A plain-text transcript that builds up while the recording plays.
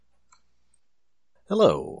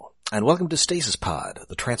Hello, and welcome to Stasis Pod,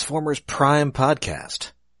 the Transformers Prime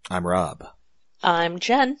podcast. I'm Rob. I'm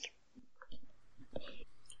Jen.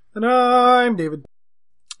 And I'm David.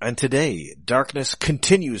 And today, darkness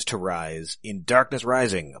continues to rise in Darkness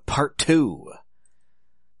Rising, Part 2.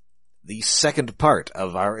 The second part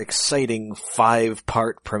of our exciting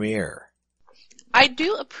 5-part premiere. I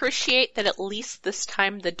do appreciate that at least this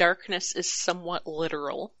time the darkness is somewhat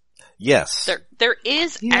literal. Yes. There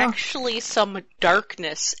is actually some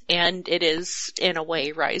darkness, and it is, in a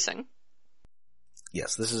way, rising.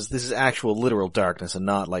 Yes, this is actual literal darkness and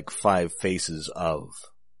not like 5 faces of.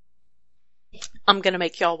 I'm gonna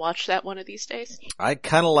make y'all watch that one of these days. I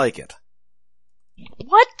kinda like it.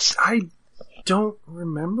 What? I don't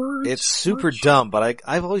remember. It's super much. dumb, but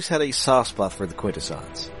I've always had a soft spot for the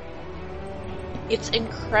Quintessons. It's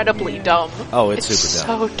incredibly dumb. Oh, it's super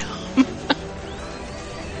dumb. So dumb.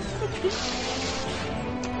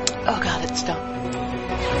 Oh god, it's dumb.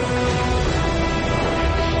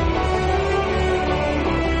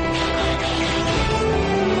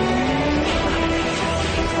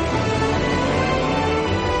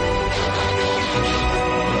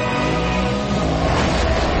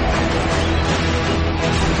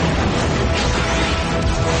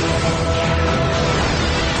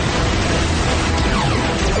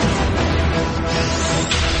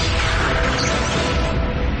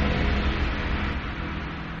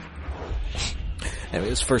 It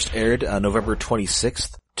was first aired November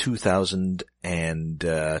 26th,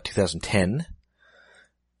 2010.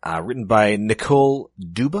 Written by Nicole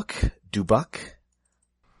Dubuck.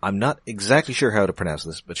 I'm not exactly sure how to pronounce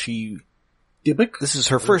this, but this is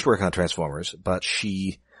her first work on Transformers, but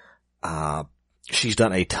she's done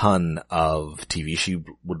a ton of TV. She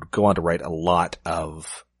would go on to write a lot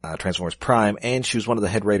of Transformers Prime, and she was one of the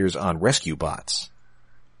head writers on Rescue Bots.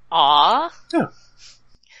 Aww. Yeah.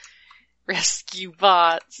 Rescue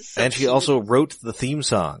Bots. So and she cute. also wrote the theme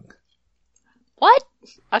song. What?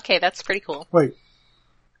 Okay, that's pretty cool. Wait.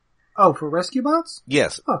 Oh, for Rescue Bots?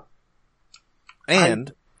 Yes. Huh.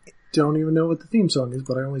 And Don't even know what the theme song is,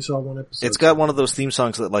 but I only saw one episode. it's got one of those theme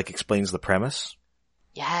songs that like explains the premise.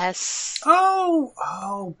 Yes.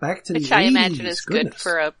 Oh, back to the 80s. Which I imagine is good Goodness.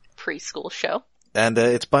 for a preschool show. And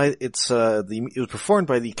it was performed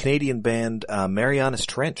by the Canadian band Marianas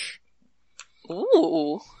Trench.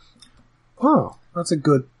 Ooh. Oh, that's a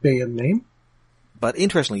good band name. But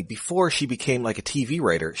interestingly, before she became like a TV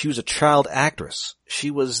writer, she was a child actress. She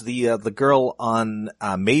was the girl on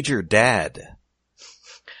Major Dad.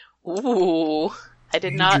 Ooh. I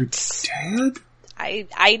did Major not. Dad?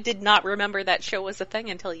 I did not remember that show was a thing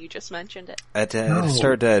until you just mentioned it. It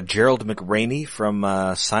starred Gerald McRaney from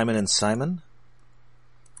Simon and Simon.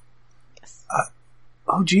 Yes.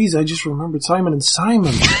 Oh, geez, I just remembered Simon and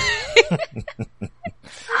Simon.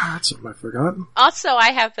 That's something I forgot. Also,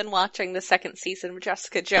 I have been watching the second season of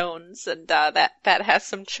Jessica Jones, and that has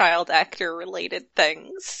some child actor related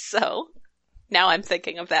things. So now I'm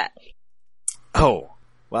thinking of that. Oh,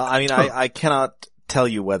 well, I mean, I cannot tell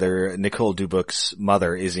you whether Nicole Dubuc's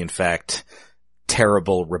mother is in fact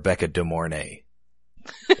terrible Rebecca De Mornay.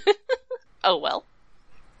 Oh well.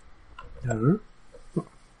 Uh-huh.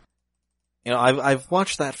 You know, I've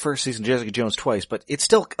watched that first season of Jessica Jones twice, but it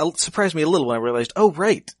still surprised me a little when I realized, oh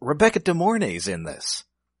right, Rebecca De Mornay's in this.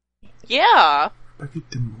 Yeah. Rebecca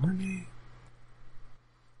De Mornay.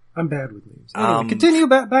 I'm bad with names. Anyway, continue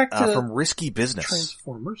back to from Risky Business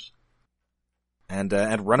Transformers. and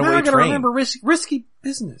Now Runaway I gotta Train. remember Risky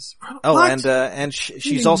Business. Oh, What? and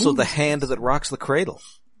she's also the hand that rocks the cradle.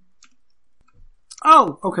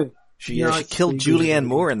 Oh, okay. She Yeah, she I killed see. Julianne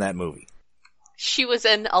Moore in that movie. She was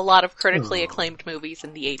in a lot of critically acclaimed movies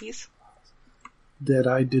in the 80s. That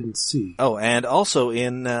I didn't see. Oh, and also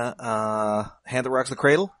in Hand That Rocks the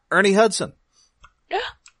Cradle, Ernie Hudson.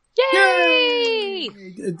 Yay!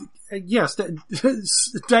 Yes,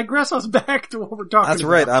 digress us back to what we're talking about. That's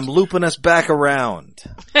right, I'm looping us back around.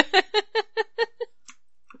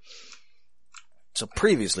 So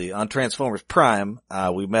previously on Transformers Prime,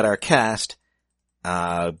 we met our cast.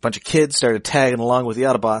 A bunch of kids started tagging along with the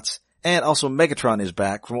Autobots, and also Megatron is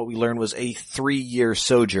back from what we learned was a 3-year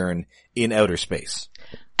sojourn in outer space.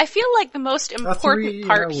 I feel like the most important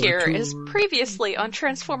part 3-hour here tour. is previously on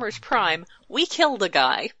Transformers Prime, we killed a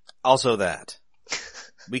guy. Also that.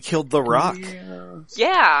 We killed The Rock.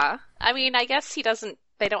 Yeah. I mean, I guess they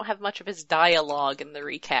don't have much of his dialogue in the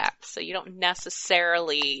recap, so you are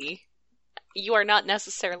not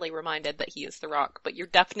necessarily reminded that he is The Rock, but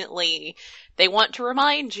they want to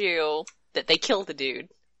remind you that they killed a dude.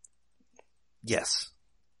 Yes.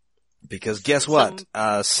 Because guess what?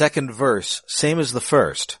 Second verse, same as the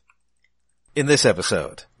first, in this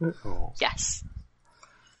episode. Uh-oh. Yes.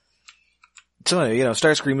 So anyway,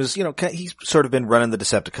 Starscream is, he's sort of been running the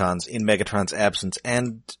Decepticons in Megatron's absence,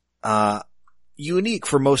 and, unique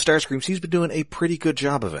for most Starscreams, he's been doing a pretty good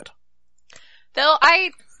job of it. Though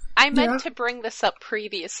I meant to bring this up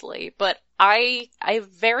previously, but I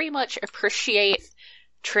very much appreciate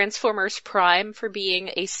Transformers Prime for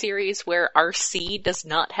being a series where RC does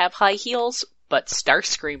not have high heels, but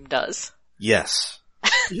Starscream does. Yes.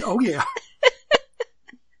 Oh yeah.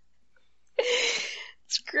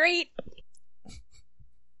 It's great.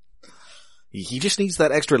 He just needs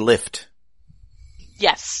that extra lift.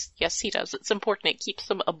 Yes, he does. It's important. It keeps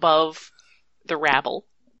him above the rabble.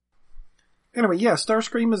 Anyway, yeah,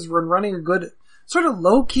 Starscream is running a good, sort of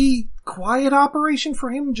low-key, quiet operation for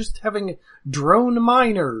him, just having drone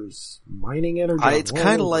miners mining energy. It's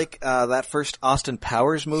kind of like that first Austin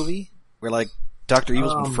Powers movie, where like Dr.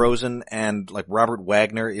 Evil's been frozen, and like Robert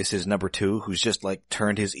Wagner is his number 2, who's just like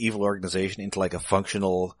turned his evil organization into like a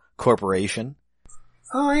functional corporation.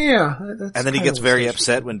 Oh yeah. And then he gets very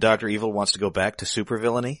upset when Dr. Evil wants to go back to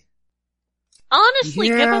supervillainy. Honestly,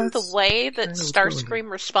 given the way that Starscream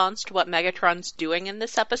responds to what Megatron's doing in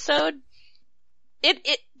this episode,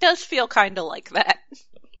 it does feel kind of like that.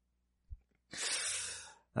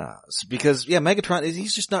 Because, Megatron,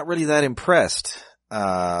 he's just not really that impressed.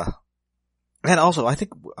 And also, I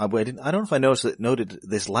think, I don't know if I noted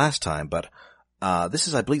this last time, but, this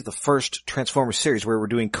is, I believe, the first Transformers series where we're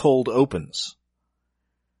doing cold opens.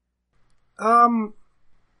 Did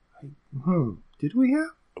we have?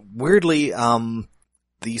 Weirdly,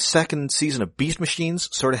 the second season of Beast Machines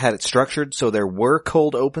sort of had it structured so there were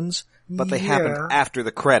cold opens, but they happened after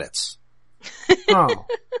the credits. Oh.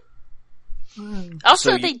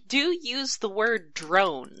 Also, they do use the word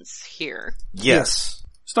drones here. Yes.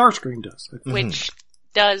 Starscream does. Which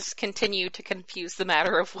does continue to confuse the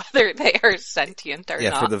matter of whether they are sentient or not.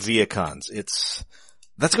 Yeah, for the Viacons.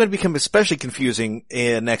 That's going to become especially confusing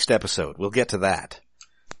in next episode. We'll get to that.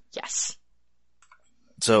 Yes.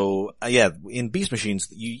 So, in Beast Machines,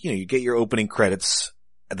 you get your opening credits,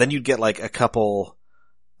 and then you'd get like a couple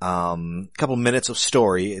minutes of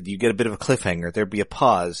story, you get a bit of a cliffhanger, there'd be a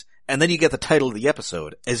pause, and then you get the title of the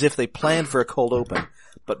episode, as if they planned for a cold open,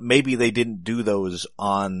 but maybe they didn't do those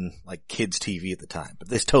on, like, kids' TV at the time. But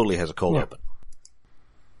this totally has a cold open.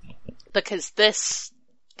 Because this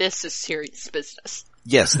is serious business.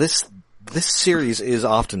 Yes, this series is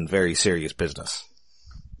often very serious business.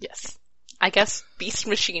 Yes. I guess Beast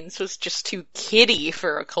Machines was just too kiddie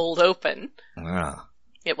for a cold open. Ah.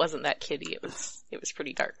 It wasn't that kiddie. It was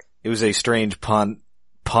pretty dark. It was a strange,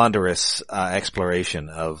 ponderous exploration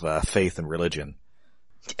of faith and religion.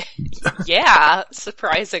 Yeah,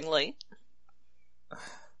 surprisingly.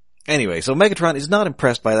 Anyway, so Megatron is not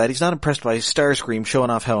impressed by that. He's not impressed by Starscream showing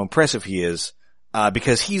off how impressive he is,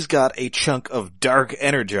 because he's got a chunk of Dark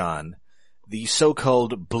Energon, the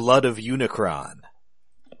so-called blood of Unicron.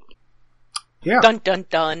 Yeah. Dun dun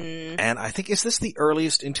dun. And I think, is this the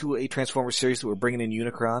earliest into a Transformers series that we're bringing in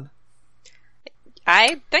Unicron?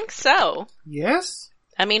 I think so. Yes?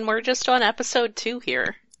 I mean, we're just on episode 2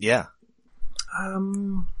 here. Yeah.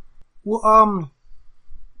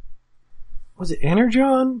 Was it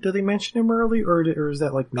Energon? Did they mention him early, or is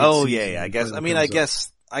that like mid-season? Oh yeah, I guess.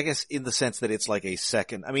 I guess in the sense that it's like a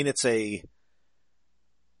second.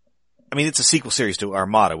 It's a sequel series to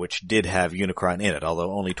Armada, which did have Unicron in it,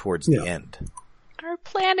 although only towards the end. Our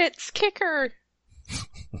planet's kicker.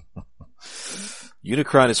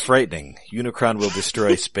 Unicron is frightening. Unicron will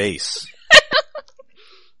destroy space.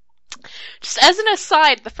 Just as an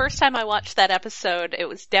aside, the first time I watched that episode, it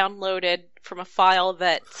was downloaded from a file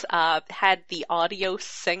that had the audio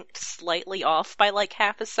synced slightly off by like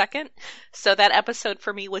half a second. So that episode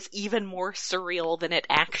for me was even more surreal than it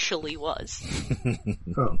actually was.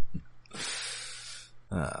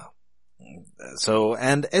 So,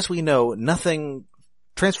 and as we know,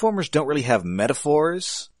 Transformers don't really have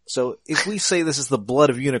metaphors. So if we say this is the blood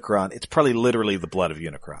of Unicron, it's probably literally the blood of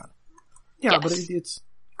Unicron. Yeah, yes. But it's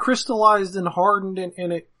crystallized and hardened,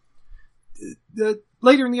 and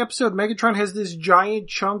later in the episode, Megatron has this giant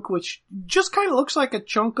chunk, which just kind of looks like a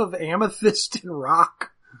chunk of amethyst and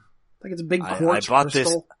rock. Like it's a big quartz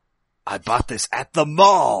crystal. I bought this at the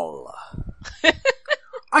mall.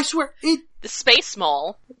 I swear, the Space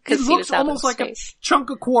Mall. It looks almost like a chunk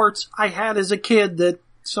of quartz I had as a kid that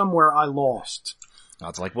somewhere I lost. Oh,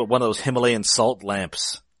 it's like one of those Himalayan salt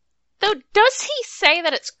lamps. Though, does he say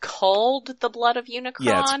that it's called the blood of Unicron?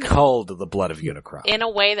 Yeah, it's called the blood of Unicron. In a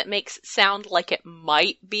way that makes it sound like it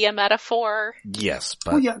might be a metaphor? Yes,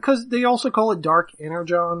 but... Well, yeah, because they also call it Dark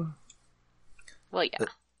Energon. Well, yeah.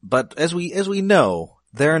 But as we know,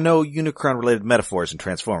 there are no Unicron-related metaphors in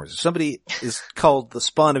Transformers. If somebody is called the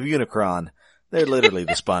spawn of Unicron, They're literally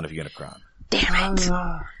the spawn of Unicron. Damn it.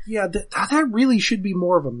 Yeah, that really should be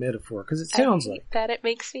more of a metaphor, because it sounds like that. It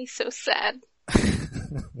makes me so sad.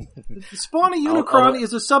 The spawn of Unicron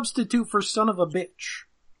is a substitute for son of a bitch.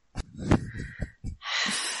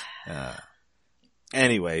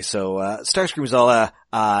 Anyway, so Starscream's all,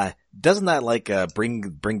 doesn't that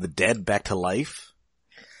bring the dead back to life?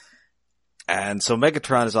 And so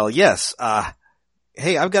Megatron is all, yes,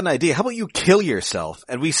 hey, I've got an idea. How about you kill yourself?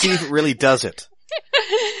 And we see if it really does it.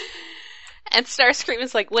 And Starscream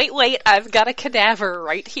is like, wait, I've got a cadaver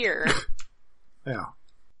right here. Yeah.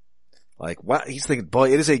 Like, what? He's thinking,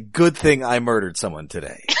 boy, it is a good thing I murdered someone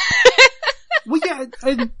today. Well, yeah,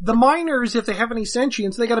 and the miners, if they have any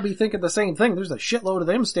sentience, they gotta be thinking the same thing. There's a shitload of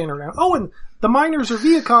them standing around. Oh, and the miners are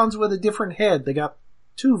Viacons with a different head. They got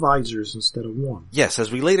 2 visors instead of 1. Yes,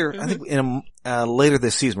 as we later, I think later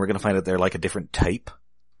this season, we're gonna find out they're like a different type.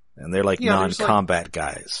 And they're like non-combat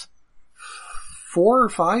guys. 4 or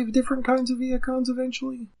 5 different kinds of Viacons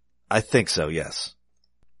eventually? I think so, yes.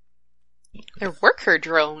 They're worker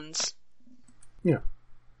drones. Yeah.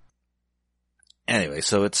 Anyway,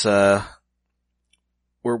 so it's,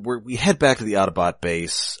 we head back to the Autobot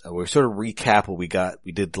base. We sort of recap what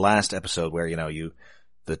we did last episode where,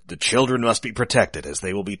 the children must be protected as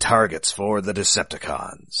they will be targets for the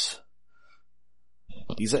Decepticons.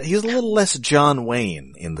 He's a little less John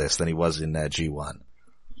Wayne in this than he was in G1.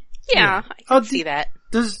 Yeah, I can see that.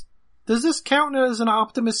 Does this count as an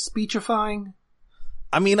Optimus speechifying?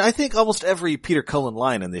 I mean, I think almost every Peter Cullen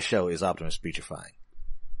line in this show is Optimus speechifying.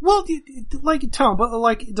 Well, tell him, but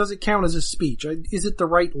does it count as a speech? Is it the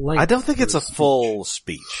right length? I don't think it's a full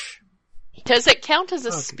speech. Does it count as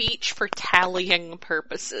a speech for tallying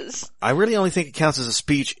purposes? I really only think it counts as a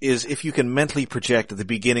speech is if you can mentally project the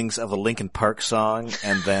beginnings of a Linkin Park song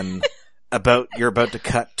and then you're about to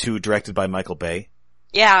cut to directed by Michael Bay.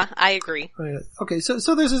 Yeah, I agree. Okay,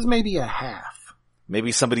 so this is maybe a half.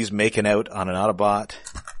 Maybe somebody's making out on an Autobot.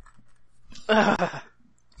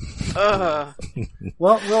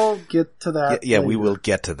 Well, we'll get to that. Yeah, we will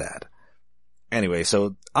get to that. Anyway,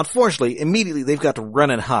 so unfortunately, immediately they've got to run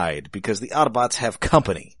and hide because the Autobots have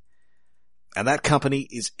company. And that company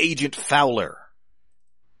is Agent Fowler.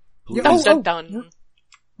 Dun.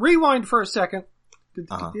 Rewind for a second.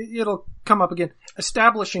 It'll come up again.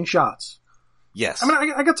 Establishing shots. Yes. I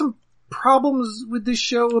mean, I got some problems with this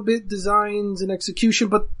show a bit, designs and execution,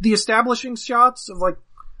 but the establishing shots of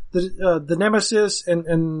the Nemesis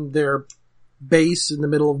and their base in the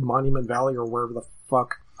middle of Monument Valley or wherever the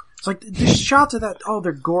fuck. It's like, the shots of that,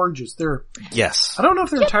 they're gorgeous. Yes. I don't know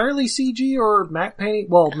if they're entirely CG or matte painting.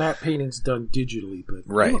 Well, matte painting's done digitally, but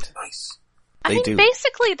they look nice. I mean,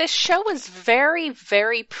 basically, this show is very,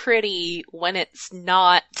 very pretty when it's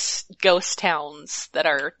not ghost towns that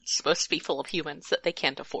are supposed to be full of humans that they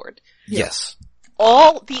can't afford. Yes.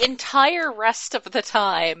 The entire rest of the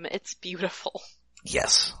time, it's beautiful.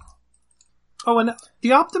 Yes. Oh, and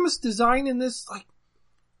the Optimus design in this,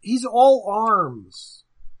 he's all arms.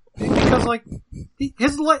 Because,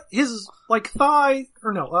 his thigh,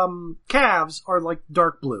 calves are,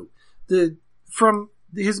 dark blue. From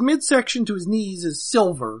his midsection to his knees is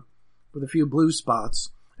silver, with a few blue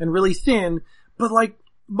spots, and really thin, but,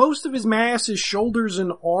 most of his mass is shoulders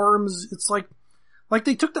and arms. It's like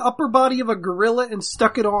they took the upper body of a gorilla and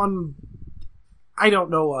stuck it on, I don't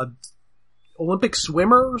know, a Olympic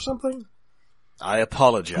swimmer or something? I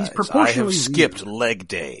apologize. I have skipped leg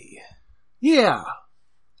day. Yeah.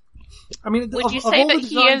 I mean, would you say that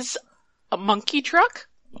he is a monkey truck?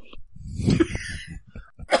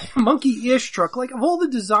 Monkey-ish truck. Of all the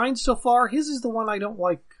designs so far, his is the one I don't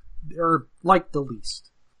like, or like the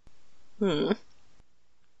least.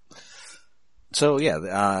 So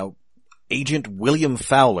yeah, Agent William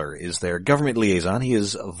Fowler is their government liaison. He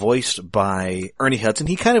is voiced by Ernie Hudson.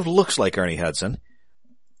 He kind of looks like Ernie Hudson.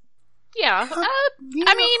 Yeah.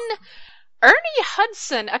 I mean, Ernie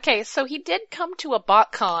Hudson, okay, so he did come to a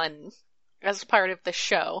BotCon as part of the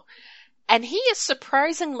show, and he is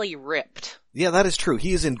surprisingly ripped. Yeah, that is true.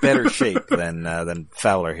 He is in better shape than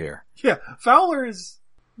Fowler here. Yeah, Fowler is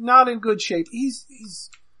not in good shape.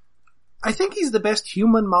 I think he's the best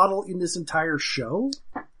human model in this entire show.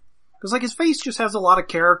 Because, his face just has a lot of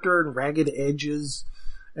character and ragged edges.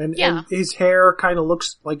 And his hair kind of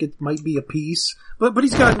looks like it might be a piece. But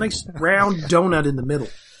he's got a nice round donut in the middle.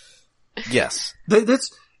 Yes.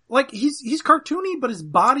 That's, he's cartoony, but his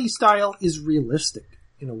body style is realistic,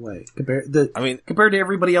 in a way. Compared to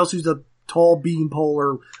everybody else who's a tall beanpole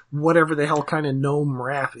or whatever the hell kind of gnome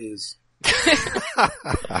Raph is.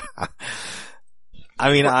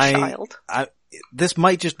 I mean, this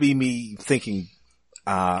might just be me thinking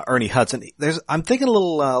Ernie Hudson. I'm thinking a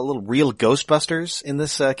little real Ghostbusters in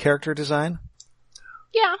this character design.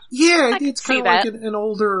 Yeah. Yeah, I can it's kind see of like that. an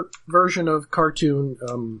older version of cartoon.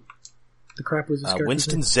 The crap was his character's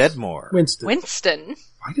Winston name? Zedmore. Winston.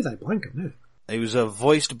 Why did I blank on that? He was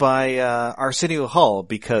voiced by Arsenio Hall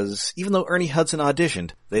because even though Ernie Hudson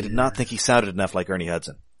auditioned, they did not think he sounded enough like Ernie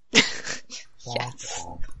Hudson. Yes.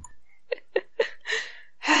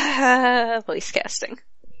 Voice casting.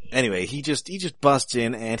 Anyway, he just busts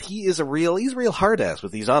in, and he's a real hard ass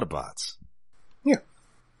with these Autobots. Yeah.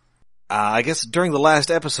 I guess during the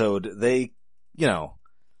last episode, they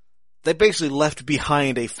basically left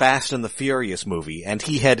behind a Fast and the Furious movie, and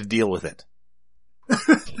he had to deal with it.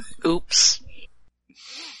 Oops.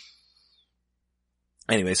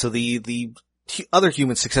 Anyway, so the other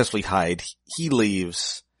humans successfully hide. He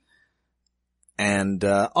leaves. And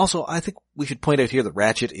also, I think we should point out here that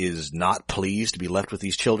Ratchet is not pleased to be left with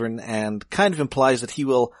these children and kind of implies that he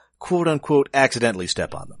will, quote-unquote, accidentally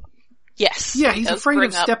step on them. Yes. Yeah, he's does afraid bring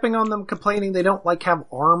of up- stepping on them, complaining they don't, have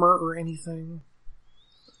armor or anything.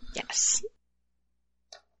 Yes.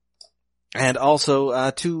 And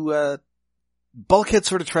also, Bulkhead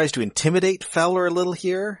sort of tries to intimidate Fowler a little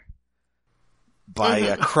here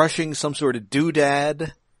by crushing some sort of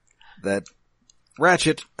doodad that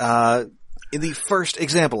Ratchet, in the first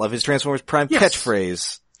example of his Transformers Prime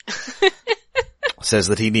catchphrase, says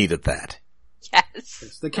that he needed that.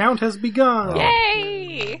 Yes. The count has begun.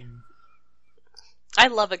 Yay! I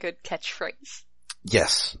love a good catchphrase.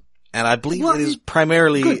 Yes. And I believe it is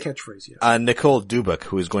primarily Good catchphrase, yeah. Nicole Dubach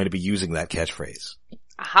who is going to be using that catchphrase.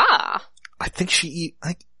 Aha! I think she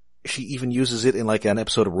even uses it in an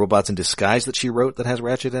episode of Robots in Disguise that she wrote that has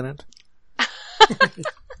Ratchet in it. I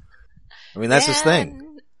mean, that's his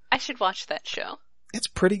thing. I should watch that show. It's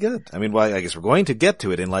pretty good. I mean, I guess we're going to get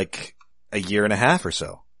to it in a year and a half or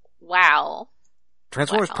so. Wow.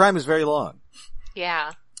 Transformers Prime is very long.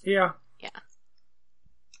 Yeah. Yeah.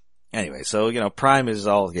 Anyway, so, Prime is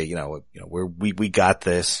all, we got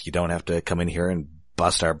this. You don't have to come in here and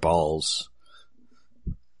bust our balls.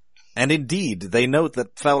 And indeed, they note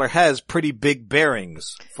that Fowler has pretty big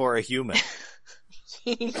bearings for a human.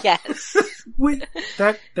 Yes. Wait,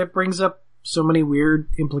 that brings up so many weird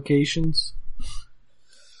implications.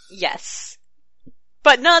 Yes.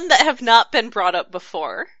 But none that have not been brought up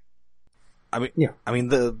before.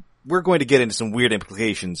 We're going to get into some weird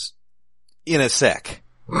implications in a sec.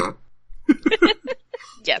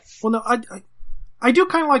 Yes. Well, no, I do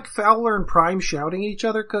kind of like Fowler and Prime shouting at each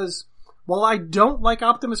other, because while I don't like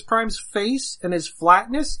Optimus Prime's face and his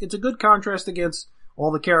flatness, it's a good contrast against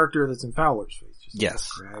all the character that's in Fowler's face. Yes.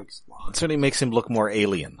 Crags, It certainly makes him look more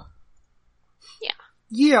alien. Yeah.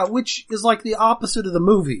 Yeah, which is the opposite of the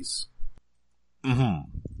movies.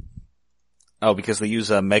 Mm-hmm. Oh, because they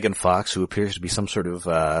use Megan Fox, who appears to be some sort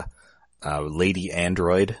of lady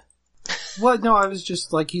android. Well, no, I was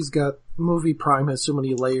just he's got, movie Prime has so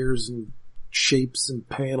many layers and shapes and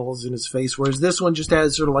panels in his face, whereas this one just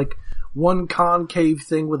has sort of one concave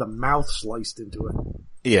thing with a mouth sliced into it.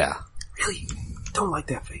 Yeah. Really don't like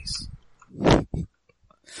that face.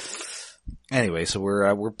 Anyway, so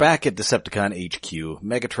we're back at Decepticon HQ.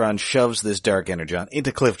 Megatron shoves this Dark Energon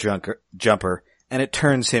into Cliff Jumper, and it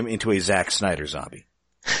turns him into a Zack Snyder zombie.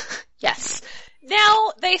 Yes.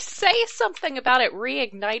 Now, they say something about it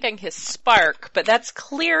reigniting his spark, but that's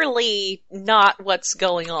clearly not what's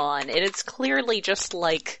going on. It is clearly just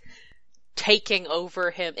taking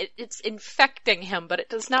over him. It's infecting him, but it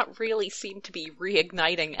does not really seem to be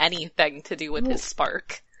reigniting anything to do with his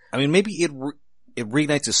spark. I mean, maybe it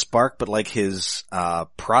reignites his spark, but his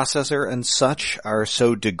processor and such are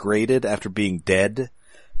so degraded after being dead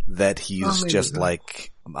that he's just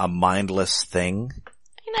a mindless thing.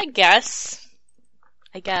 I guess.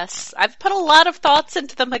 I've put a lot of thoughts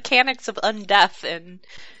into the mechanics of Undeath in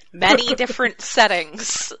many different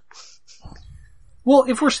settings. Well,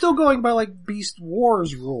 if we're still going by Beast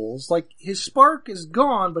Wars rules, his spark is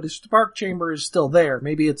gone, but his spark chamber is still there.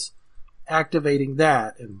 Maybe it's activating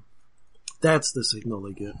that, and that's the signal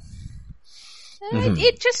they get.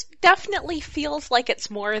 It just definitely feels like it's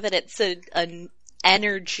more that it's an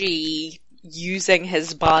energy using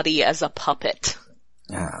his body as a puppet.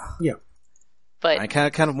 Yeah. But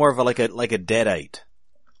kind of more of a deadite.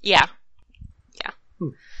 Yeah.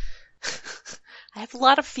 I have a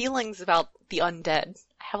lot of feelings about the undead.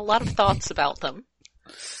 I have a lot of thoughts about them.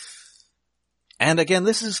 And again,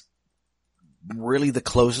 this is really the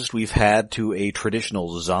closest we've had to a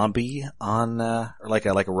traditional zombie on, or like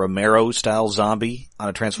a Romero style zombie on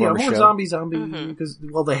a Transformers show. Zombie, because,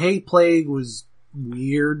 the Hay Plague was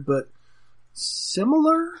weird, but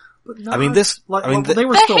similar? But no, I mean, they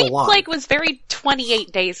were still hate alive. plague was very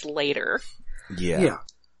 28 days later. Yeah.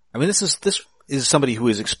 I mean, this is somebody who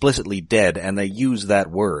is explicitly dead, and they use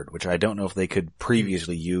that word, which I don't know if they could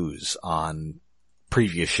previously use on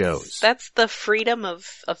previous shows. That's the freedom of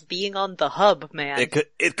being on the hub, man.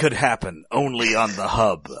 It could happen only on the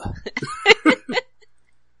hub.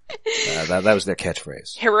 That was their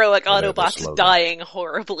catchphrase. Heroic Autobots dying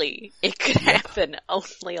horribly. It could happen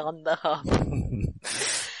only on the hub.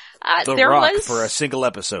 The Rock for a single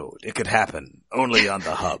episode. It could happen only on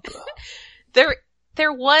the hub.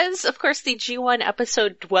 There was, of course, the G1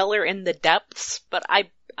 episode Dweller in the Depths, but I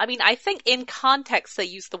think in context they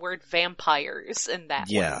use the word vampires in that one.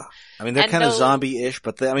 Yeah. I mean, they're kind of zombie-ish,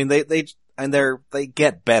 but they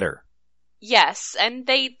get better. Yes, and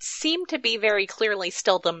they seem to be very clearly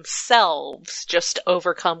still themselves, just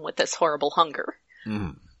overcome with this horrible hunger.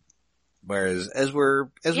 Mm. Whereas, as we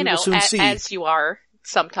will soon see, as you are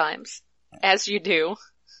sometimes, as you do,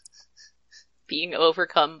 being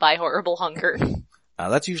overcome by horrible hunger.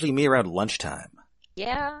 That's usually me around lunchtime.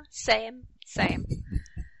 Yeah, same.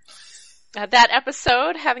 That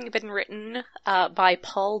episode having been written by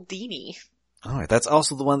Paul Dini. All right, that's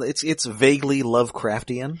also the one that it's vaguely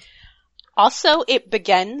Lovecraftian. Also, it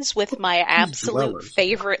begins with my absolute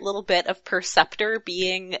favorite little bit of Perceptor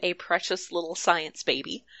being a precious little science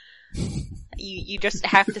baby. You just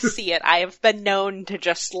have to see it. I have been known to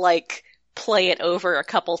just, play it over a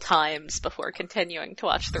couple times before continuing to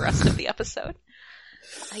watch the rest of the episode.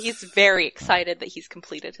 He's very excited that he's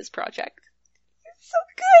completed his project. It's so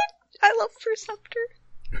good! I love Perceptor.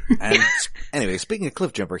 And anyway, speaking of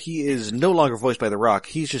Cliffjumper, he is no longer voiced by The Rock.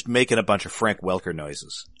 He's just making a bunch of Frank Welker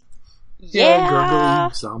noises. Yeah,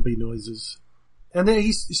 gurgling zombie noises. And then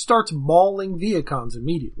he starts mauling Viacons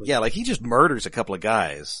immediately. Yeah, he just murders a couple of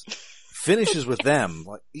guys. Finishes with them.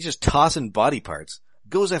 He's just tossing body parts.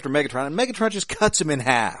 Goes after Megatron, and Megatron just cuts him in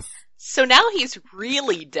half. So now he's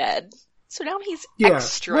really dead. So now he's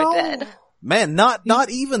extra dead. Man, not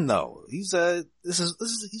even though. He's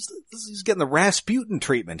he's getting the Rasputin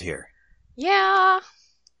treatment here. Yeah,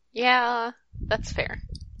 that's fair.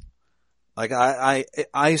 I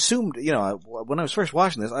assumed, when I was first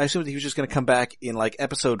watching this, I assumed he was just going to come back in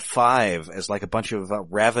episode 5 as a bunch of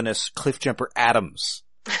ravenous Cliffjumper Adams.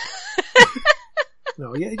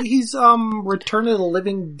 No, yeah, he's Return of the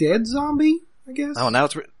Living Dead zombie, I guess. Oh, now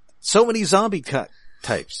it's so many zombie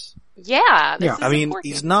types. Yeah, this is I mean, important.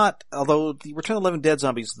 he's not. Although the Return of the Living Dead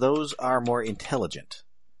zombies, those are more intelligent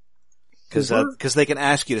because they can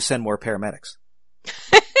ask you to send more paramedics.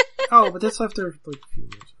 Oh, but that's after a few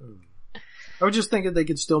years. I was just thinking they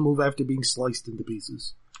could still move after being sliced into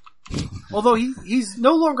pieces. Although he's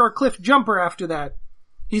no longer a cliff jumper after that.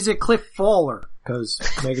 He's a cliff faller, because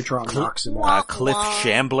Megatron knocks him out. Cliff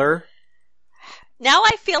Shambler. Now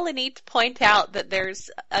I feel the need to point out that there's,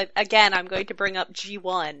 again, I'm going to bring up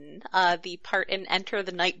G1, the part in Enter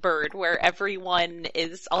the Nightbird where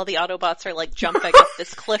all the Autobots are jumping up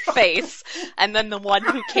this cliff face, and then the one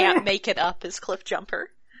who can't make it up is Cliff Jumper.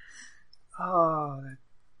 Oh,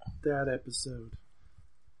 that episode.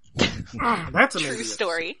 That's amazing. True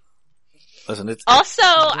story. Listen, it's also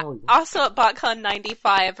at BotCon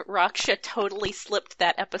 95, Raksha totally slipped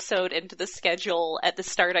that episode into the schedule at the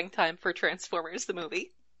starting time for Transformers the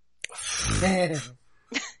movie.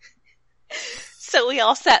 So we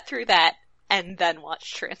all sat through that and then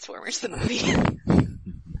watched Transformers the movie.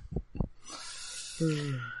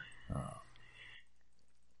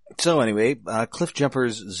 So anyway,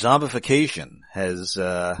 Cliffjumper's zombification has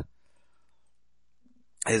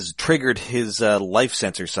triggered his life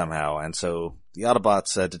sensor somehow, and so the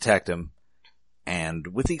Autobots detect him, and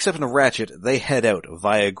with the exception of Ratchet, they head out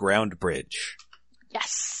via ground bridge.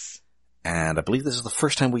 Yes. And I believe this is the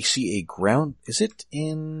first time we see a ground... Is it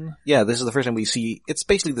in... Yeah, this is the first time we see... It's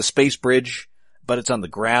basically the space bridge, but it's on the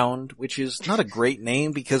ground, which is not a great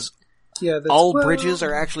name because all bridges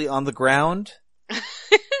are actually on the ground.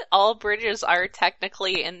 All bridges are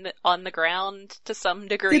technically on the ground to some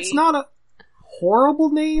degree. It's not a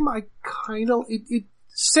horrible name. I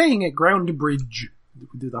saying it ground bridge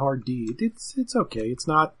do the hard D. It's okay. It's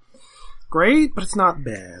not great, but it's not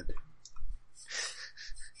bad.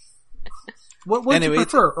 What do you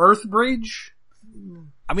prefer? Earth bridge?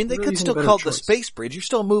 I mean, they could still call it the space bridge. You're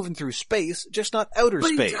still moving through space, just not outer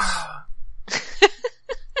space.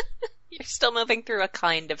 You're still moving through a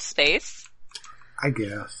kind of space. I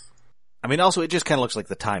guess. I mean, also, it just kind of looks like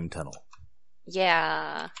the time tunnel.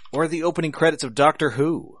 Yeah. Or the opening credits of Doctor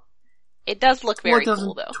Who. It does look very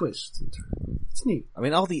cool, though. Twist. It's neat. I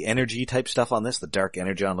mean, all the energy type stuff on this, the Dark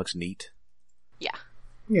Energon looks neat. Yeah.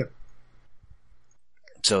 Yeah.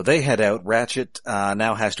 So they head out. Ratchet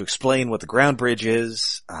now has to explain what the ground bridge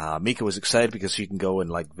is. Mika was excited because she can go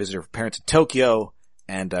and visit her parents in Tokyo.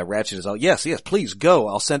 And Ratchet is all, yes, please go.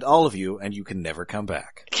 I'll send all of you, and you can never come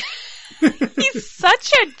back. He's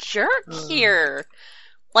such a jerk here.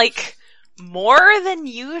 More than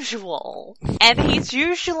usual. And he's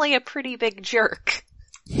usually a pretty big jerk.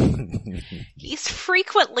 He's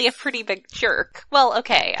frequently a pretty big jerk. Well,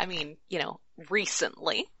 okay, I mean,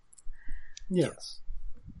 recently. Yes.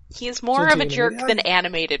 He is more of a jerk than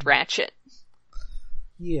animated Ratchet.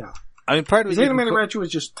 Yeah. I mean, part of his animated Ratchet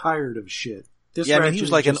was just tired of shit. He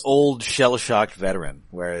was like an old shell-shocked veteran,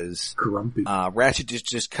 whereas grumpy. Ratchet is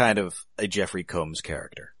just kind of a Jeffrey Combs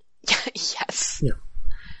character. Yes. Yeah.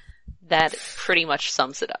 That pretty much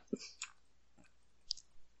sums it up.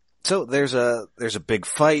 So there's a big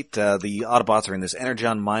fight. The Autobots are in this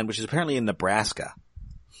Energon mine, which is apparently in Nebraska.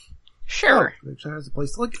 Sure. Which has a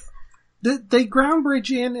place. They ground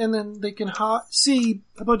bridge in, and then they can see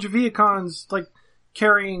a bunch of Viacons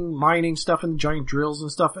carrying mining stuff and giant drills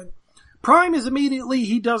and stuff. And Prime is immediately,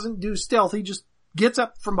 he doesn't do stealth. He just gets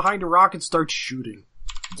up from behind a rock and starts shooting.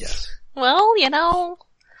 Yes. Well,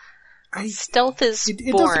 stealth is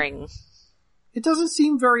boring. It doesn't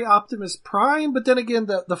seem very Optimus Prime, but then again,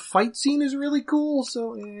 the fight scene is really cool,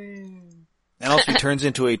 so And also he turns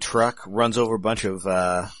into a truck, runs over a bunch of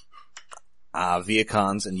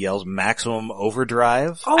Viacons and yells maximum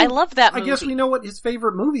overdrive. Oh, I love that movie. I guess we know what his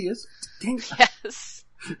favorite movie is. Yes.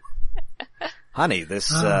 Honey, this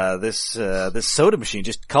soda machine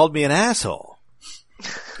just called me an asshole.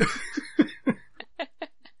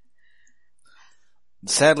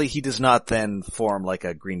 Sadly, he does not then form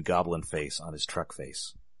a Green Goblin face on his truck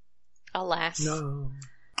face. Alas. No.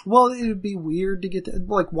 Well, it would be weird to get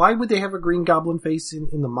why would they have a Green Goblin face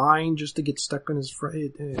in the mine just to get stuck on his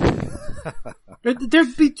front?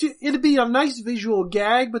 It'd be a nice visual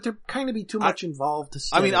gag, but there'd kind of be too much involved to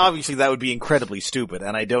say. I mean, obviously that would be incredibly stupid,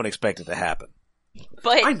 and I don't expect it to happen.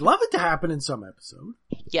 But I'd love it to happen in some episode.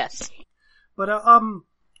 Yes. But,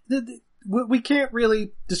 we can't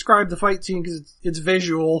really describe the fight scene because it's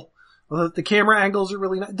visual. The camera angles are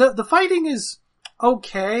really nice. The fighting is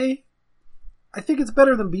okay. I think it's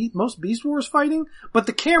better than most Beast Wars fighting, but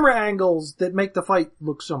the camera angles that make the fight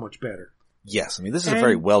look so much better. Yes, I mean, this is a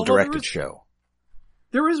very well-directed show.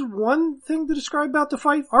 There is one thing to describe about the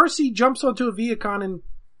fight. RC jumps onto a Viacon and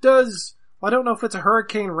does, I don't know if it's a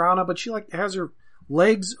Hurricane Rana, but she has her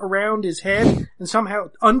legs around his head and somehow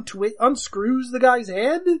unscrews the guy's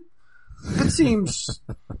head. That seems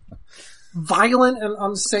violent and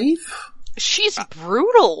unsafe. She's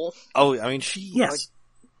brutal. Oh, I mean, yes.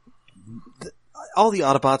 All the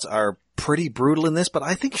Autobots are pretty brutal in this, but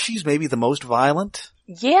I think she's maybe the most violent.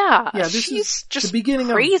 Yeah, this she's is just the beginning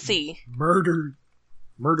crazy. Of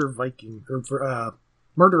murder Viking, or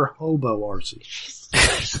murder hobo RC.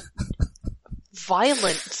 She's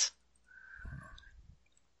violent.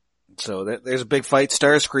 So there's a big fight.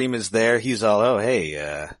 Starscream is there. He's all, oh,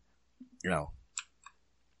 hey,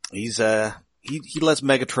 he's, he lets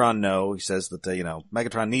Megatron know. He says that,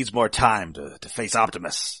 Megatron needs more time to face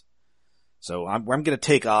Optimus. So I'm going to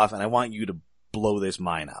take off and I want you to blow this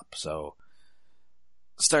mine up. So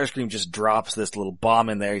Starscream just drops this little bomb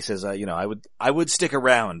in there. He says, I would stick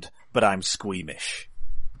around, but I'm squeamish.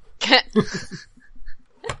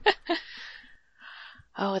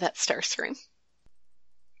 Oh, that Starscream.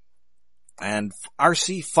 And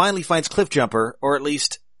RC finally finds Cliffjumper, or at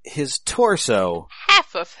least his torso.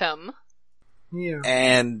 Half of him. Yeah.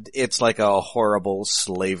 And it's like a horrible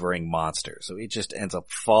slavering monster. So it just ends up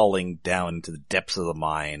falling down into the depths of the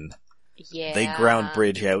mine. Yeah. They ground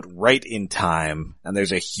bridge out right in time, and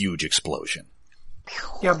there's a huge explosion.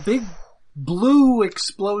 Yeah, big blue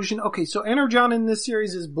explosion. Okay, so Energon in this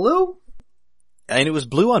series is blue? And it was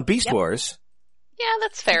blue on Beast Wars. Yeah,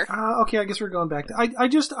 that's fair. Okay, I guess we're going back to,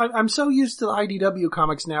 I'm so used to the IDW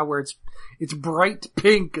comics now where it's bright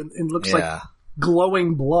pink and looks like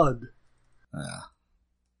glowing blood.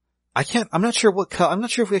 I'm not sure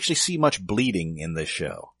if we actually see much bleeding in this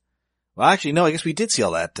show. Well, actually, no, I guess we did see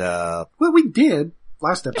all that, Well, we did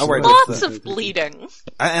last episode. Oh, right, Lots of bleeding.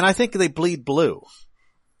 And I think they bleed blue.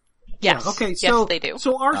 Yes. Yeah, okay, yes, so, they do.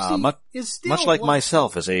 So RC is still... Much like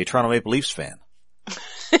myself as a Toronto Maple Leafs fan.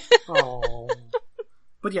 Oh.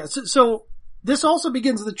 But yeah, so this also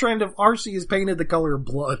begins the trend of RC is painted the color of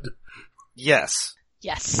blood. Yes.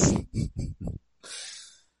 Yes.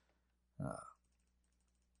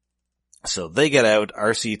 So they get out.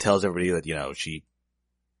 RC tells everybody that,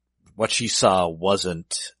 what she saw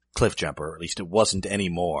wasn't Cliffjumper, or at least it wasn't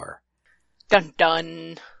anymore. Dun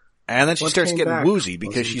dun. And then she starts getting woozy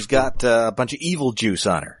because she's got a bunch of evil juice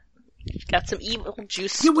on her. Got some evil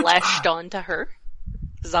juice splashed onto her.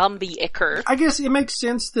 Zombie-icker. I guess it makes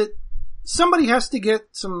sense that somebody has to get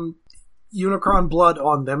some Unicron blood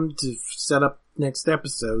on them to set up next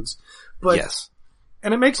episodes. But, yes.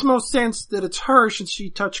 And it makes most sense that it's her since she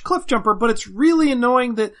touched Cliffjumper, but it's really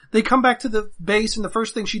annoying that they come back to the base and the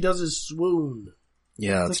first thing she does is swoon.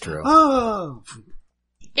 Yeah, that's true. Oh.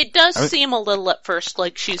 It does seem a little at first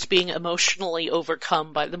like she's being emotionally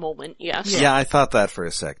overcome by the moment, yes. Yeah, I thought that for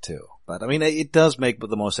a sec too. But I mean, it does make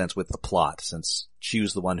the most sense with the plot, since she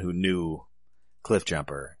was the one who knew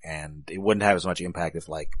Cliffjumper, and it wouldn't have as much impact if,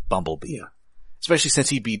 like, Bumblebee. Yeah. Especially since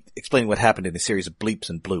he'd be explaining what happened in a series of bleeps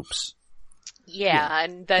and bloops. Yeah,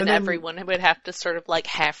 and then everyone would have to sort of, like,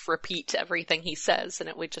 half repeat everything he says, and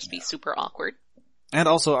it would just be super awkward. And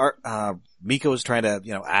also, Miko was trying to,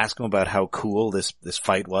 ask him about how cool this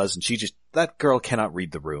fight was, and that girl cannot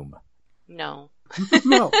read the room. No.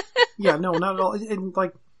 No. Yeah, no, not at all. And,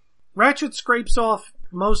 like, Ratchet scrapes off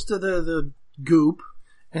most of the goop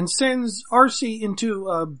and sends Arcee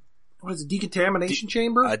into, decontamination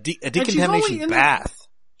chamber? A decontamination bath.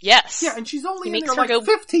 Yes. Yeah, and she's only in there like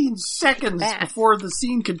 15 seconds before the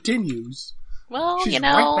scene continues. Well, she's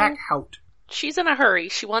right back out. She's in a hurry.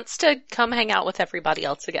 She wants to come hang out with everybody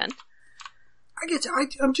else again. I guess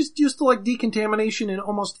I'm just used to, like, decontamination in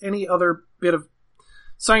almost any other bit of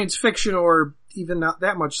science fiction, or even not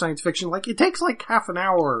that much science fiction. Like, it takes like half an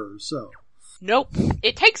hour or so. Nope.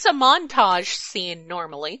 It takes a montage scene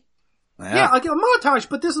normally. Yeah, like a montage,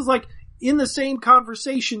 but this is like in the same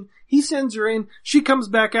conversation. He sends her in, she comes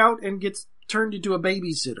back out and gets turned into a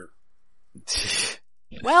babysitter.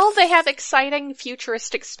 Well, they have exciting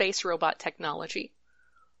futuristic space robot technology.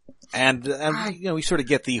 And we sort of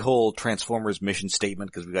get the whole Transformers mission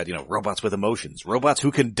statement, because we got, robots with emotions. Robots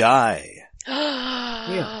who can die.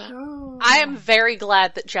 Yeah. I am very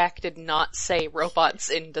glad that Jack did not say robots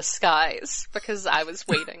in disguise, because I was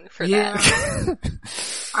waiting for that.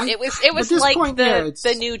 It was like point,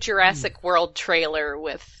 the new Jurassic World trailer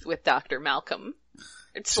with Dr. Malcolm.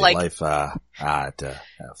 It's like life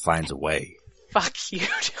finds a way. Fuck you.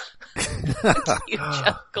 Fuck you,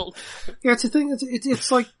 Jungle. Yeah, it's the thing.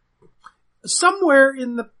 It's like somewhere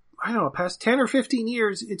in the, I don't know, past 10 or 15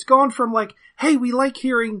 years, it's gone from like, hey, we like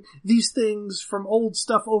hearing these things from old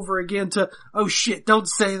stuff over again, to, oh shit, don't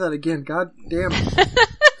say that again, god damn it.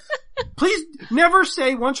 Please never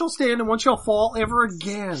say one shall stand and one shall fall ever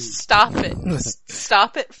again. Stop it.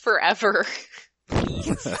 Stop it forever.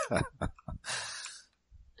 Please.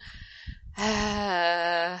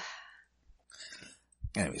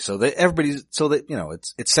 Anyway,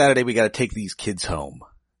 it's Saturday, we gotta take these kids home.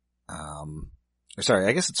 Sorry,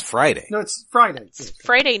 I guess it's Friday. No, it's Friday. It's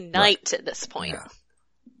Friday night at this point. Yeah.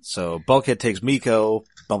 So Bulkhead takes Miko,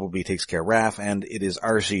 Bumblebee takes care of Raph, and it is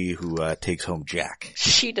Arcee who takes home Jack.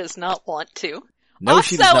 She does not want to. No, also,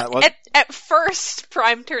 she does not want. At first,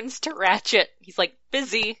 Prime turns to Ratchet. He's like,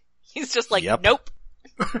 busy. He's just like, nope.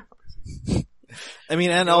 I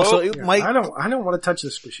mean, and also it might. I don't want to touch the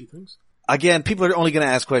squishy things. Again, people are only going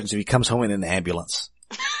to ask questions if he comes home in an ambulance.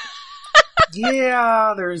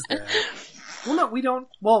 Yeah, there is that. Well, no, we don't.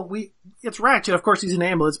 Well, it's Ratchet. Of course, he's an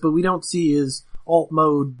ambulance, but we don't see his alt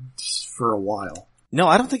mode for a while. No,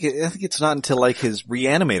 I think it's not until like his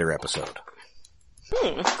Reanimator episode.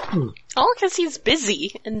 All because he's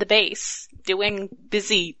busy in the base, doing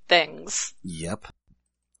busy things. Yep.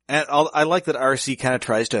 And I like that Arcee kind of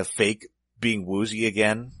tries to fake being woozy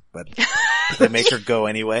again, but they make her go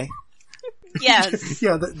anyway. Yes.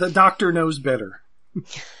 Yeah, the doctor knows better.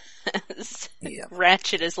 Yep.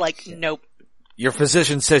 Ratchet is like, nope. Your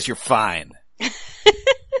physician says you're fine.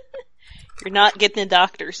 You're not getting a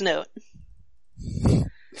doctor's note.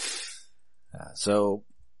 So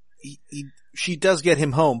she does get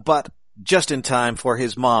him home, but just in time for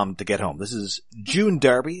his mom to get home. This is June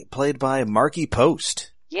Darby, played by Markie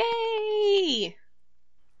Post. Yay!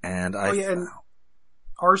 And and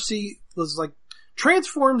Arcee was like,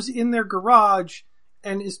 transforms in their garage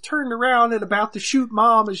and is turned around and about to shoot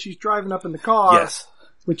Mom as she's driving up in the car. Yes.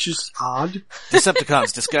 Which is odd.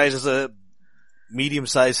 Decepticons disguised as a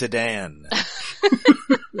medium-sized sedan.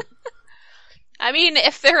 I mean,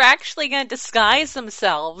 if they're actually going to disguise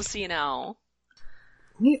themselves, Yeah,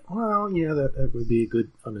 well, yeah, that would be a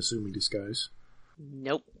good unassuming disguise.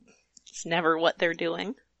 Nope. It's never what they're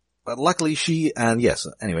doing. But luckily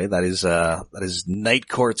anyway, that is Night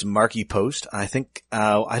Court's Markie Post. I think,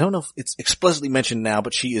 I don't know if it's explicitly mentioned now,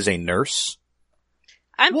 but she is a nurse.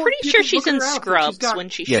 I'm pretty sure she's in Scrubs when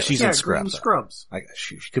she shows. Yeah, she's in Scrubs. Scrubs.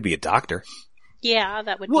 She could be a doctor. Yeah,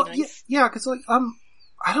 that would be nice. Yeah, cause like,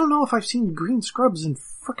 I don't know if I've seen green Scrubs in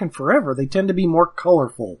frickin' forever. They tend to be more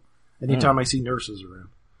colorful anytime I see nurses around.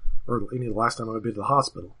 or any of the last time I've been to the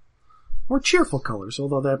hospital. More cheerful colors,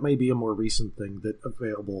 although that may be a more recent thing, that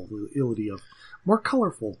availability of more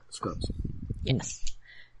colorful scrubs. Yes.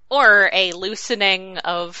 Or a loosening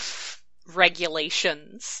of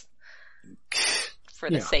regulations for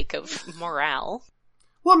the sake of morale.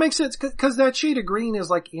 Well, it makes sense, because that shade of green is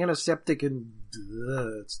like antiseptic and...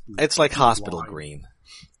 it's like hospital green.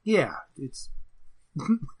 Yeah, it's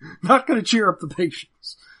not going to cheer up the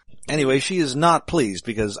patients. Anyway, she is not pleased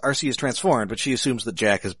because Arcee is transformed, but she assumes that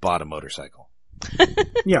Jack has bought a motorcycle.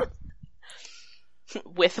 Yeah.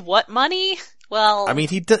 With what money? Well... I mean,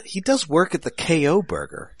 he does work at the KO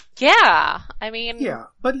Burger. Yeah, I mean... Yeah,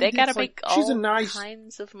 but they gotta make she's all a nice,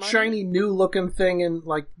 kinds of money. shiny, new-looking thing, and,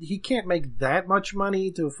 he can't make that much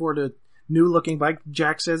money to afford a new-looking bike.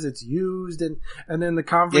 Jack says it's used, and then the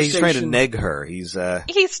conversation... Yeah, he's trying to neg her. He's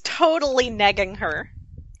totally negging her.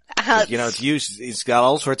 It's used. He's got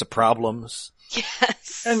all sorts of problems.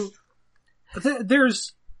 Yes. And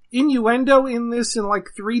there's innuendo in this in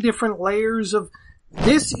 3 different layers of,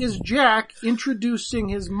 this is Jack introducing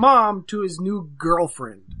his mom to his new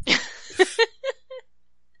girlfriend.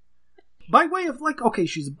 By way of okay,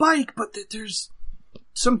 she's a bike, but there's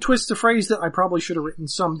some twist to phrase that I probably should have written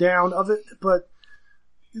some down of it, but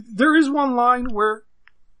there is one line where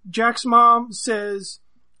Jack's mom says,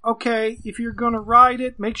 okay, if you're gonna ride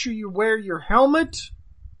it, make sure you wear your helmet.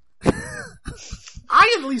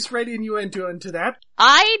 I at least read innuendo into that.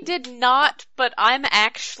 I did not, but I'm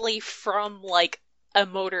actually from, a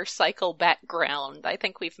motorcycle background. I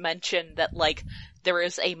think we've mentioned that, there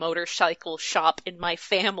is a motorcycle shop in my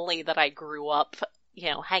family that I grew up,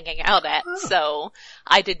 hanging out at, so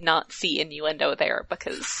I did not see innuendo there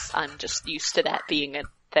because I'm just used to that being a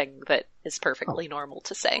thing that is perfectly normal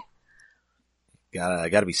to say.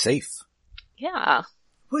 Gotta be safe. Yeah.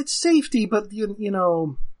 Well, it's safety, but,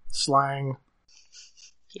 slang.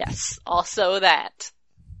 Yes, also that.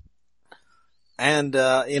 And,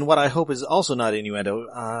 in what I hope is also not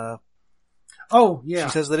innuendo, oh, yeah.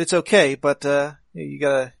 she says that it's okay, but, you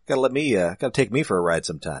gotta let me, gotta take me for a ride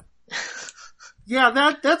sometime.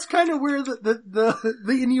 Yeah, that's kind of where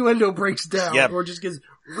the innuendo breaks down, yep. Or just gets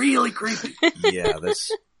really creepy. Yeah,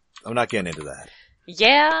 I'm not getting into that.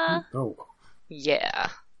 Yeah. Oh. Yeah.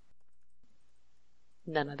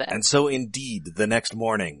 None of that. And so indeed, the next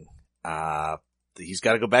morning, he's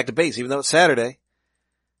gotta go back to base, even though it's Saturday.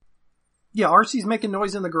 Yeah, Arcee's making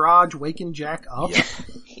noise in the garage, waking Jack up. Yep.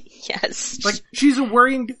 Yes. She's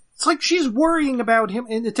worrying, it's like she's worrying about him,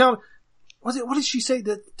 and to tell, what did she say,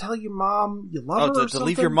 to tell your mom you love her or something? To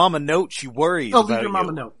leave your mom a note, she worries about leave your mom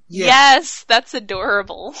a note. Yeah. Yes, that's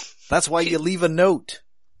adorable. That's why you leave a note.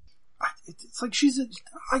 It's like she's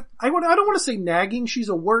I don't want to say nagging, she's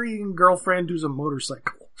a worrying girlfriend who's a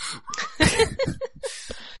motorcycle.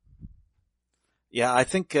 Yeah, I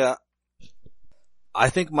think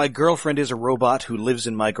my girlfriend is a robot who lives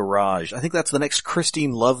in my garage. I think that's the next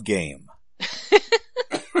Christine Love game.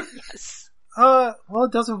 Yes. Well,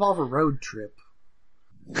 it does involve a road trip.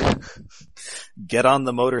 Get on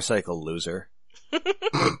the motorcycle, loser.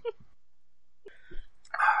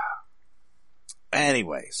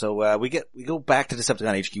 Anyway, so we go back to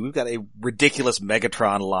Decepticon HQ. We've got a ridiculous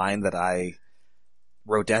Megatron line that I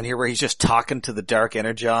wrote down here where he's just talking to the Dark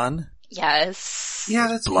Energon. Yes. Yeah,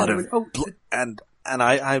 that's and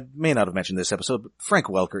I may not have mentioned this episode, but Frank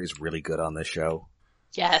Welker is really good on this show.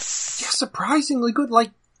 Yes. Yeah, surprisingly good.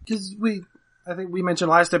 Because I think we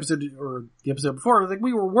mentioned last episode, or the episode before,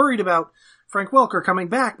 we were worried about Frank Welker coming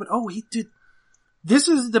back, but he did. This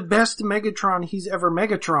is the best Megatron he's ever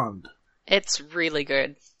Megatroned. It's really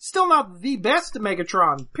good. Still not the best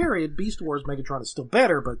Megatron, period. Beast Wars Megatron is still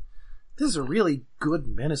better, but this is a really good,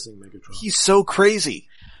 menacing Megatron. He's so crazy.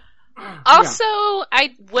 Also,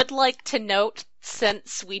 I would like to note,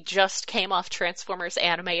 since we just came off Transformers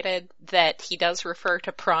Animated, that he does refer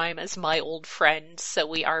to Prime as my old friend, so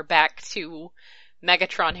we are back to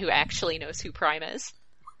Megatron who actually knows who Prime is.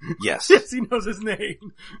 Yes. Yes, he knows his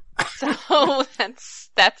name. So,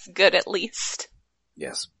 that's good at least.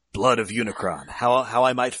 Yes. Blood of Unicron, how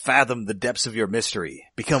I might fathom the depths of your mystery,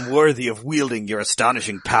 become worthy of wielding your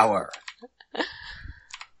astonishing power.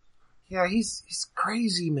 Yeah, he's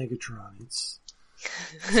crazy, Megatron. It's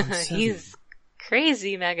he's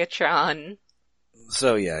crazy, Megatron.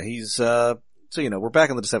 So yeah, he's we're back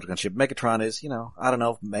on the Decepticon ship. Megatron is, I don't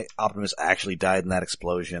know if Optimus actually died in that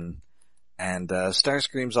explosion. And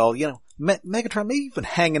Starscream's all, Megatron maybe you've been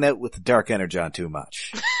hanging out with the Dark Energon too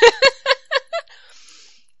much.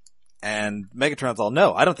 And Megatron's all,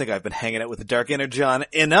 no, I don't think I've been hanging out with the Dark Energon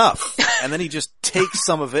enough. And then he just takes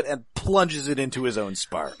some of it and plunges it into his own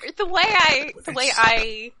spark. The way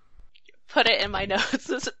I put it in my notes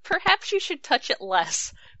is, perhaps you should touch it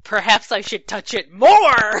less. Perhaps I should touch it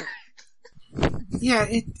more! Yeah,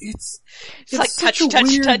 it's like such touch, a touch,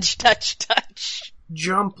 weird touch, touch, touch.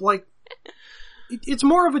 jump. Like, it's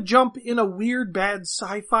more of a jump in a weird, bad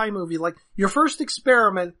sci-fi movie. Like, your first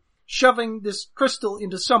experiment, shoving this crystal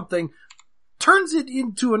into something, turns it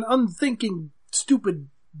into an unthinking, stupid,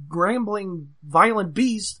 rambling, violent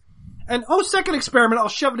beast. And, second experiment, I'll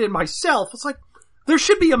shove it in myself. It's like, there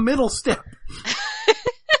should be a middle step.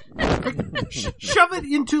 Like, shove it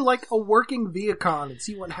into, like, a working Viacon and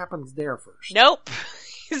see what happens there first. Nope.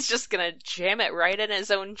 He's just gonna jam it right in his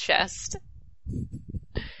own chest.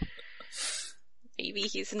 Maybe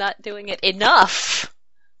he's not doing it enough.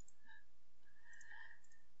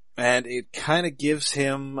 And it kind of gives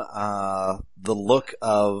him the look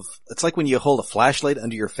of, it's like when you hold a flashlight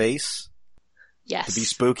under your face Yes. to be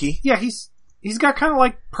spooky. Yeah, he's got kind of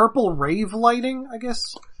like purple rave lighting, I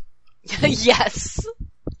guess. Yes.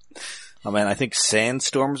 Oh man, I think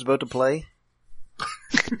Sandstorm's about to play.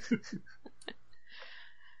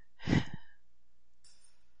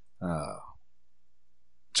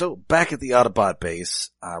 So, back at the Autobot base,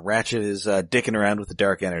 Ratchet is dicking around with the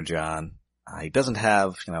Dark Energon. He doesn't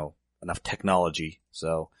have, enough technology,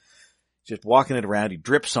 so just walking it around, he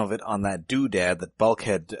drips some of it on that doodad that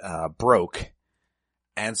Bulkhead broke,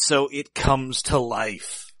 and so it comes to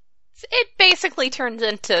life. It basically turns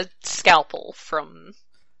into Scalpel from...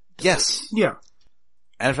 Yes. Yeah.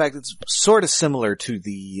 And in fact, it's sort of similar to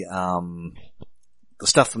the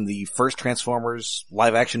stuff from the first Transformers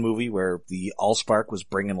live-action movie where the Allspark was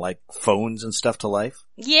bringing, like, phones and stuff to life.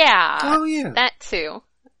 Yeah. Oh, yeah. That too.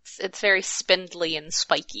 It's very spindly and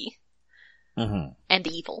spiky. Mm-hmm. And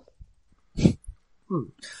evil.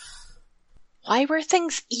 Why were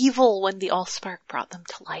things evil when the Allspark brought them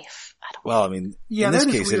to life? I don't know. Well, I mean, Yeah, in this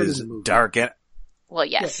that is case it weird is in the movie. dark and... Well,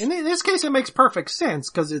 yes. Yeah, in this case, it makes perfect sense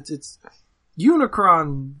because it's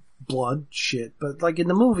Unicron blood shit, but like in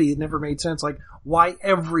the movie, it never made sense. Like why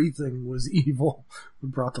everything was evil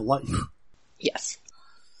when brought to life. Yes.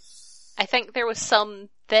 I think there was some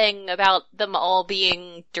thing about them all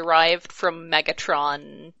being derived from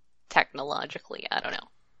Megatron technologically. I don't know.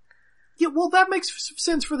 Yeah, well, that makes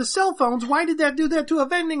sense for the cell phones. Why did that do that to a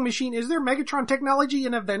vending machine? Is there Megatron technology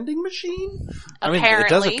in a vending machine? I mean,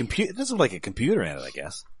 Apparently. it does have like a computer in it, I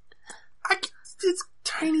guess. It's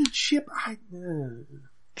tiny chip.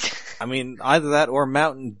 I mean, either that or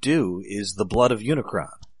Mountain Dew is the blood of Unicron.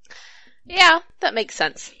 Yeah, that makes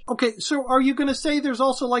sense. Okay, so are you going to say there's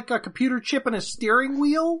also like a computer chip and a steering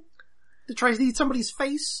wheel that tries to eat somebody's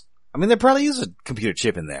face? I mean, there probably is a computer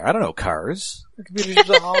chip in there. I don't know, cars. There are computer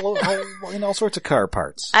chips in all sorts of car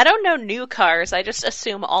parts. I don't know new cars. I just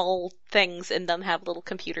assume all things in them have little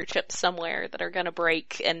computer chips somewhere that are gonna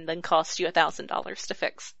break and then cost you $1,000 to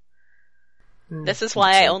fix. This is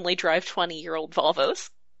why I only drive 20-year-old Volvos.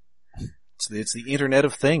 It's the Internet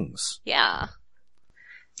of Things. Yeah.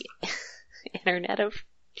 Internet of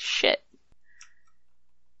shit.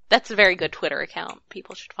 That's a very good Twitter account.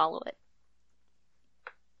 People should follow it.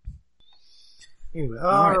 Anyway,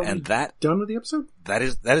 Alright, and that done with the episode? that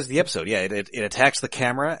is the episode. Yeah, it attacks the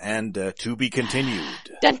camera and to be continued.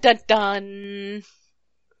 Dun dun dun.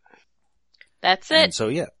 That's it. And so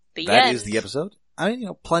yeah, The that end. is the episode. I mean,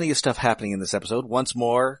 plenty of stuff happening in this episode. Once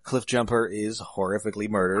more, Cliffjumper is horrifically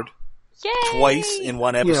murdered. Yay! Twice in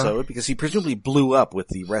one episode because he presumably blew up with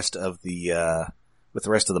the rest of the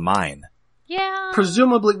mine. Yeah.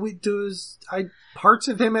 Presumably, parts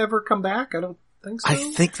of him ever come back? I don't think so. I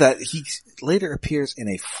think that he later appears in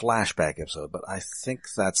a flashback episode, but I think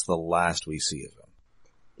that's the last we see of him.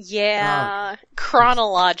 Yeah.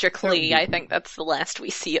 Chronologically, I think that's the last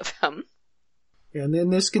we see of him. And then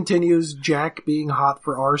this continues Jack being hot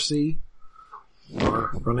for RC.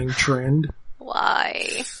 Our running trend.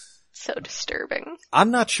 Why? So disturbing.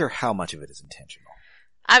 I'm not sure how much of it is intentional.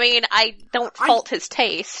 I mean, I don't fault his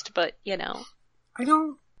taste, but, It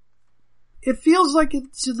feels like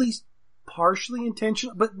it's at least partially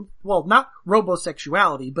intentional, but, well, not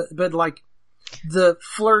robosexuality, but like the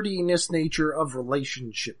flirtiness nature of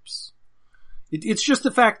relationships. It's just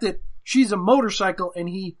the fact that she's a motorcycle and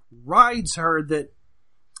he rides her that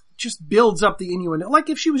just builds up the innuendo. Like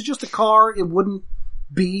if she was just a car, it wouldn't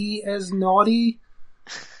be as naughty.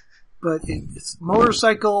 But it's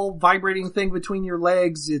motorcycle vibrating thing between your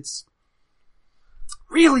legs. It's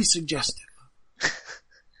really suggestive.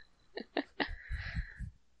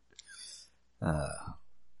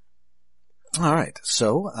 Alright,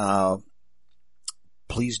 so,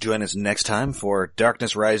 please join us next time for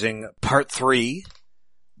Darkness Rising Part 3,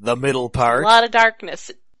 the middle part. A lot of darkness.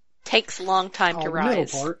 Takes a long time to the middle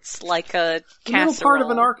rise. part. It's like a The casserole. middle part of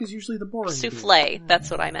an arc is usually the boring Souffle. bit. That's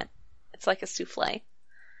what I meant. It's like a souffle.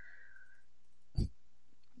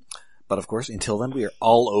 But of course, until then, we are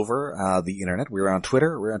all over the internet. We're on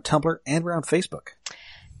Twitter, we're on Tumblr, and we're on Facebook.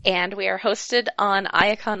 And we are hosted on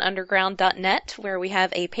iaconunderground.net, where we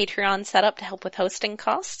have a Patreon set up to help with hosting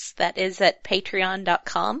costs. That is at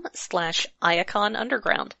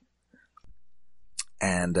patreon.com/iaconunderground.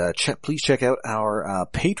 And please check out our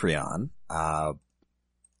Patreon.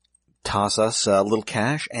 Toss us a little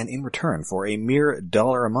cash, and in return, for a mere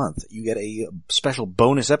 $1 a month, you get a special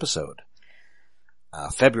bonus episode.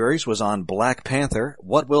 February's was on Black Panther.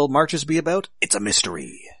 What will March's be about? It's a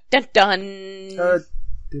mystery. Dun dun!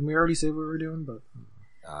 Didn't we already say what we were doing? But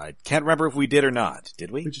I can't remember if we did or not.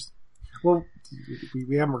 Did we?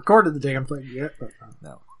 We haven't recorded the damn thing yet. But,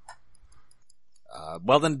 No.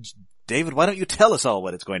 Well then, David, why don't you tell us all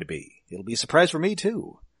what it's going to be? It'll be a surprise for me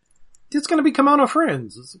too. It's going to be Kimono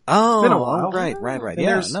Friends. It's been a while. Right. And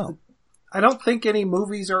Yeah, no. I don't think any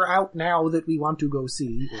movies are out now that we want to go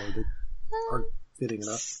see or that are fitting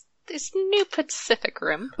enough. This new Pacific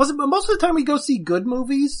Rim. Most of the time we go see good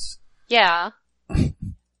movies. Yeah.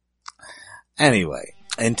 Anyway,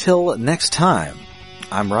 until next time,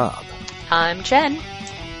 I'm Rob. I'm Jen.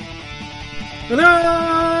 And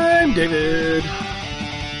I'm David.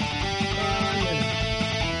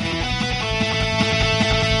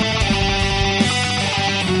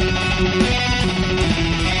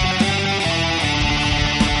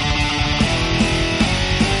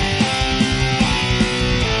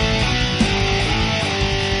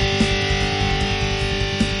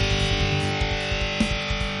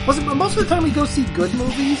 Most of the time we go see good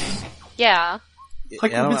movies. Yeah.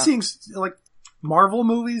 Like, we've been seeing, like, Marvel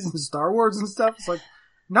movies and Star Wars and stuff. It's like,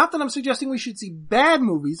 not that I'm suggesting we should see bad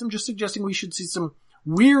movies, I'm just suggesting we should see some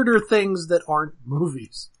weirder things that aren't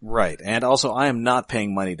movies. Right, and also I am not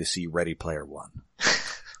paying money to see Ready Player One.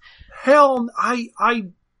 Hell, I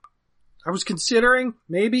was considering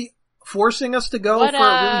maybe forcing us to go for a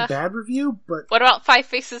really bad review, but... What about Five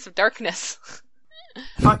Faces of Darkness?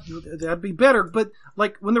 That'd be better, but,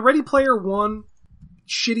 like, when the Ready Player One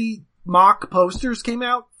shitty mock posters came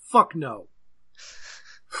out, fuck no.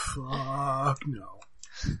 Fuck no.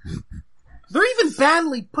 They're even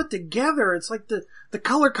badly put together. It's like the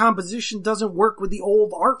color composition doesn't work with the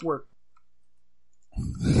old artwork.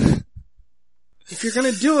 If you're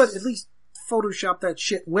gonna do it, at least Photoshop that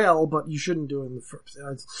shit well, but you shouldn't do it in the first.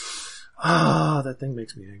 That thing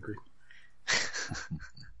makes me angry.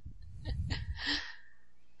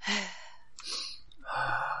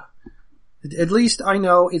 At least I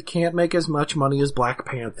know it can't make as much money as Black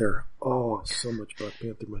Panther. Oh, so much Black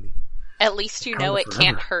Panther money. At least you know it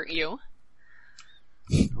can't hurt you.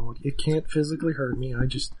 No, it can't physically hurt me.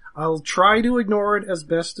 I'll try to ignore it as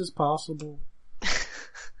best as possible.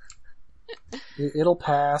 It'll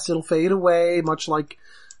pass. It'll fade away, much like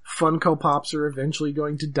Funko Pops are eventually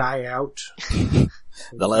going to die out.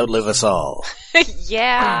 They'll outlive us all.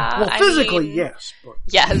 Yeah. Well, physically, yes. But...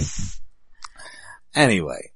 Yes. Anyway,